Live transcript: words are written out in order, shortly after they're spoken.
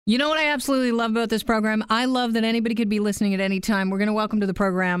You know what I absolutely love about this program? I love that anybody could be listening at any time. We're going to welcome to the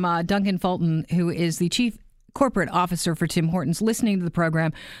program Duncan Fulton, who is the Chief Corporate Officer for Tim Hortons, listening to the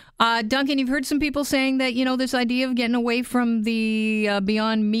program. Duncan, you've heard some people saying that, this idea of getting away from the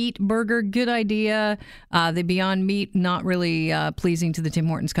Beyond Meat burger, good idea. The Beyond Meat, not really pleasing to the Tim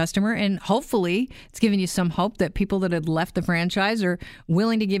Hortons customer. And hopefully it's giving you some hope that people that had left the franchise are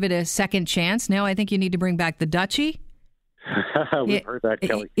willing to give it a second chance. Now I think you need to bring back the Dutchie. We've heard that,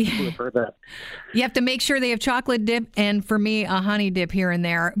 Kelly. We've heard that. You have to make sure they have chocolate dip and, for me, a honey dip here and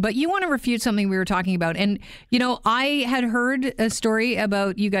there. But you want to refute something we were talking about. And, I had heard a story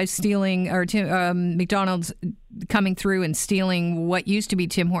about you guys stealing, or McDonald's coming through and stealing what used to be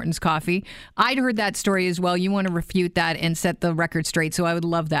Tim Hortons coffee. I'd heard that story as well. You want to refute that and set the record straight. So I would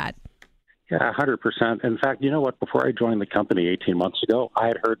love that. Yeah, 100%. In fact, you know what? Before I joined the company 18 months ago, I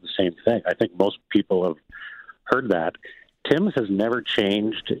had heard the same thing. I think most people have heard that. Tim's has never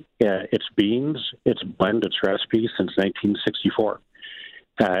changed its beans, its blend, its recipe since 1964.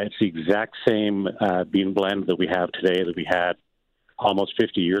 It's the exact same bean blend that we have today that we had almost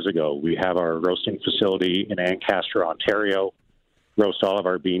 50 years ago. We have our roasting facility in Ancaster, Ontario, roast all of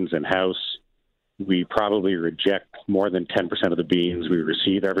our beans in-house. We probably reject more than 10% of the beans we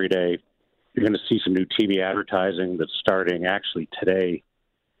receive every day. You're going to see some new TV advertising that's starting actually today,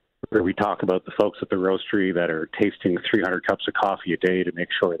 where we talk about the folks at the roastery that are tasting 300 cups of coffee a day to make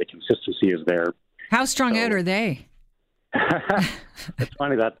sure the consistency is there. How strung out are they? It's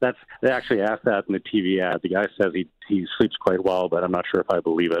funny they actually asked that in the TV ad. The guy says he sleeps quite well, but I'm not sure if I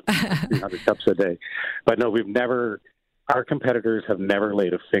believe it. 300 cups a day. But no, our competitors have never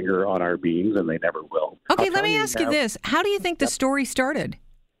laid a finger on our beans, and they never will. Okay, let me ask you this. How do you think the story started?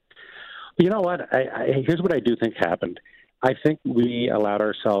 You know what? Here's what I do think happened. I think we allowed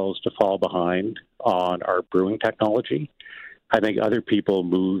ourselves to fall behind on our brewing technology. I think other people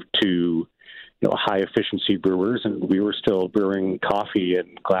moved to high-efficiency brewers, and we were still brewing coffee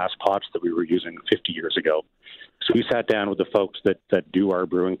in glass pots that we were using 50 years ago. So we sat down with the folks that do our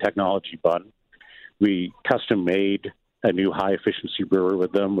brewing technology, Bun. We custom-made a new high-efficiency brewer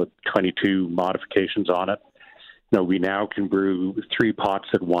with them with 22 modifications on it. We now can brew 3 pots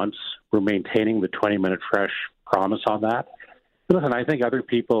at once. We're maintaining the 20-minute fresh promise on that. But listen, I think other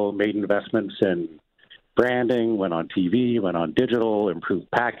people made investments in branding, went on TV, went on digital,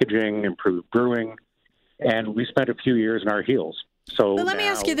 improved packaging, improved brewing, and we spent a few years in our heels. So let me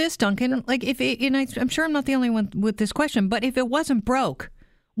ask you this, Duncan. Like, I'm sure I'm not the only one with this question, but if it wasn't broke,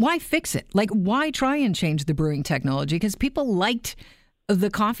 why fix it? Like, why try and change the brewing technology? Because people liked the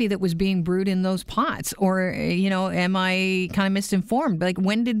coffee that was being brewed in those pots, or am I kind of misinformed? Like,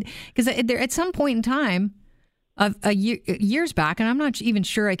 because at some point in time, years back, and I'm not even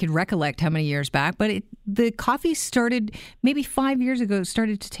sure I could recollect how many years back, but the coffee started maybe 5 years ago,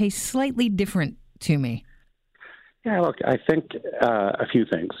 started to taste slightly different to me. Yeah, look, I think a few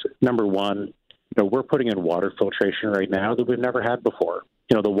things. Number one, we're putting in water filtration right now that we've never had before.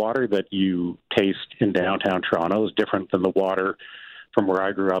 The water that you taste in downtown Toronto is different than the water from where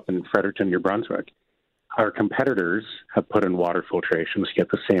I grew up in Fredericton, New Brunswick. Our competitors have put in water filtration to get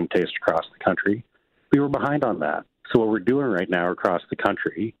the same taste across the country. We were behind on that. So what we're doing right now across the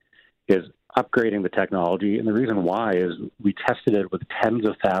country is upgrading the technology. And the reason why is we tested it with tens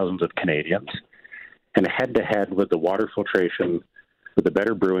of thousands of Canadians, and head-to-head with the water filtration, with the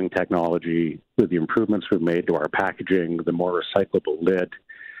better brewing technology, with the improvements we've made to our packaging, the more recyclable lid.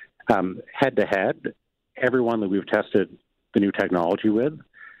 Head-to-head, everyone that we've tested the new technology with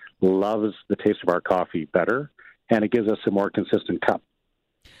loves the taste of our coffee better, and it gives us a more consistent cup.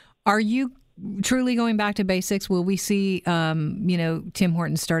 Are you truly going back to basics? Will we see, Tim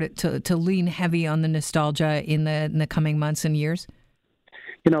Hortons start to lean heavy on the nostalgia in the coming months and years?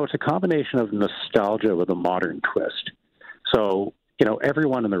 It's a combination of nostalgia with a modern twist. So,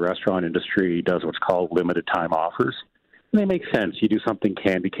 everyone in the restaurant industry does what's called limited time offers. And they make sense. You do something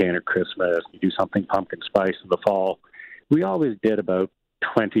candy cane at Christmas, you do something pumpkin spice in the fall. We always did about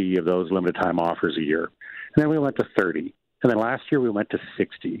 20 of those limited time offers a year. And then we went to 30. And then last year we went to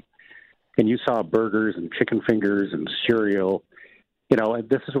 60. And you saw burgers and chicken fingers and cereal. And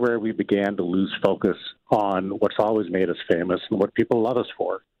this is where we began to lose focus on what's always made us famous and what people love us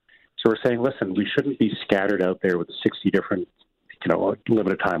for. So we're saying, listen, we shouldn't be scattered out there with 60 different,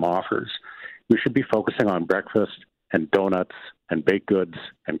 limited time offers. We should be focusing on breakfast and donuts and baked goods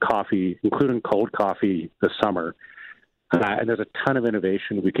and coffee, including cold coffee this summer. And there's a ton of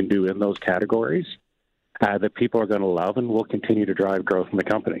innovation we can do in those categories that people are going to love and will continue to drive growth in the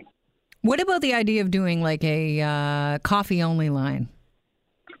company. What about the idea of doing like a coffee-only line?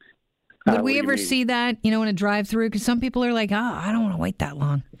 Would we ever see that, in a drive-through? Because some people are like, I don't want to wait that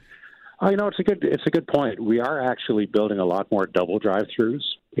long. Oh, it's a good point. We are actually building a lot more double drive-throughs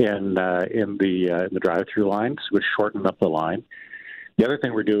in the drive-through lines, which shorten up the line. The other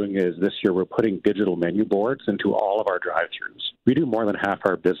thing we're doing is this year we're putting digital menu boards into all of our drive-throughs. We do more than half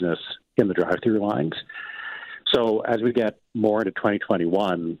our business in the drive-through lines. So as we get more into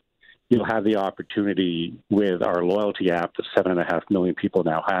 2021, you'll have the opportunity with our loyalty app that 7.5 million people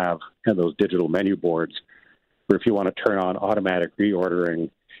now have, and those digital menu boards, where if you want to turn on automatic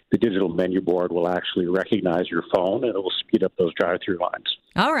reordering, the digital menu board will actually recognize your phone, and it will speed up those drive-through lines.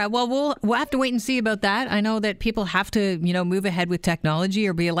 All right. Well, we'll have to wait and see about that. I know that people have to, move ahead with technology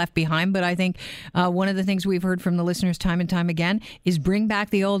or be left behind. But I think one of the things we've heard from the listeners time and time again is bring back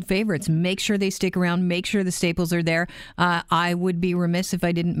the old favorites. Make sure they stick around. Make sure the staples are there. I would be remiss if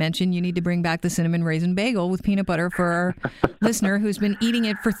I didn't mention you need to bring back the cinnamon raisin bagel with peanut butter for our listener who's been eating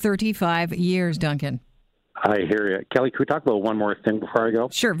it for 35 years, Duncan. I hear you. Kelly, can we talk about one more thing before I go?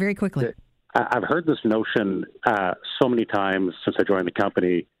 Sure, very quickly. I've heard this notion so many times since I joined the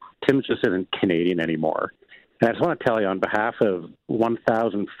company. Tim's just isn't Canadian anymore. And I just want to tell you, on behalf of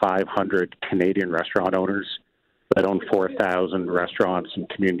 1,500 Canadian restaurant owners that own 4,000 restaurants and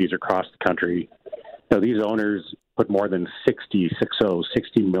communities across the country, these owners put more than $60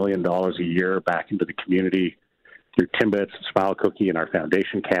 million a year back into the community through Timbits, Smile Cookie, and our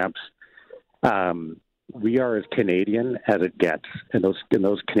foundation camps. We are as Canadian as it gets. And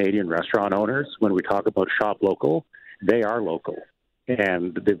those Canadian restaurant owners, when we talk about shop local, they are local.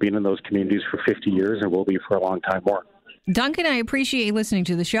 And they've been in those communities for 50 years and will be for a long time more. Duncan, I appreciate you listening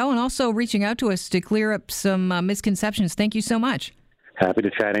to the show and also reaching out to us to clear up some misconceptions. Thank you so much. Happy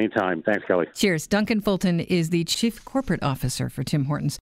to chat anytime. Thanks, Kelly. Cheers. Duncan Fulton is the Chief Corporate Officer for Tim Hortons.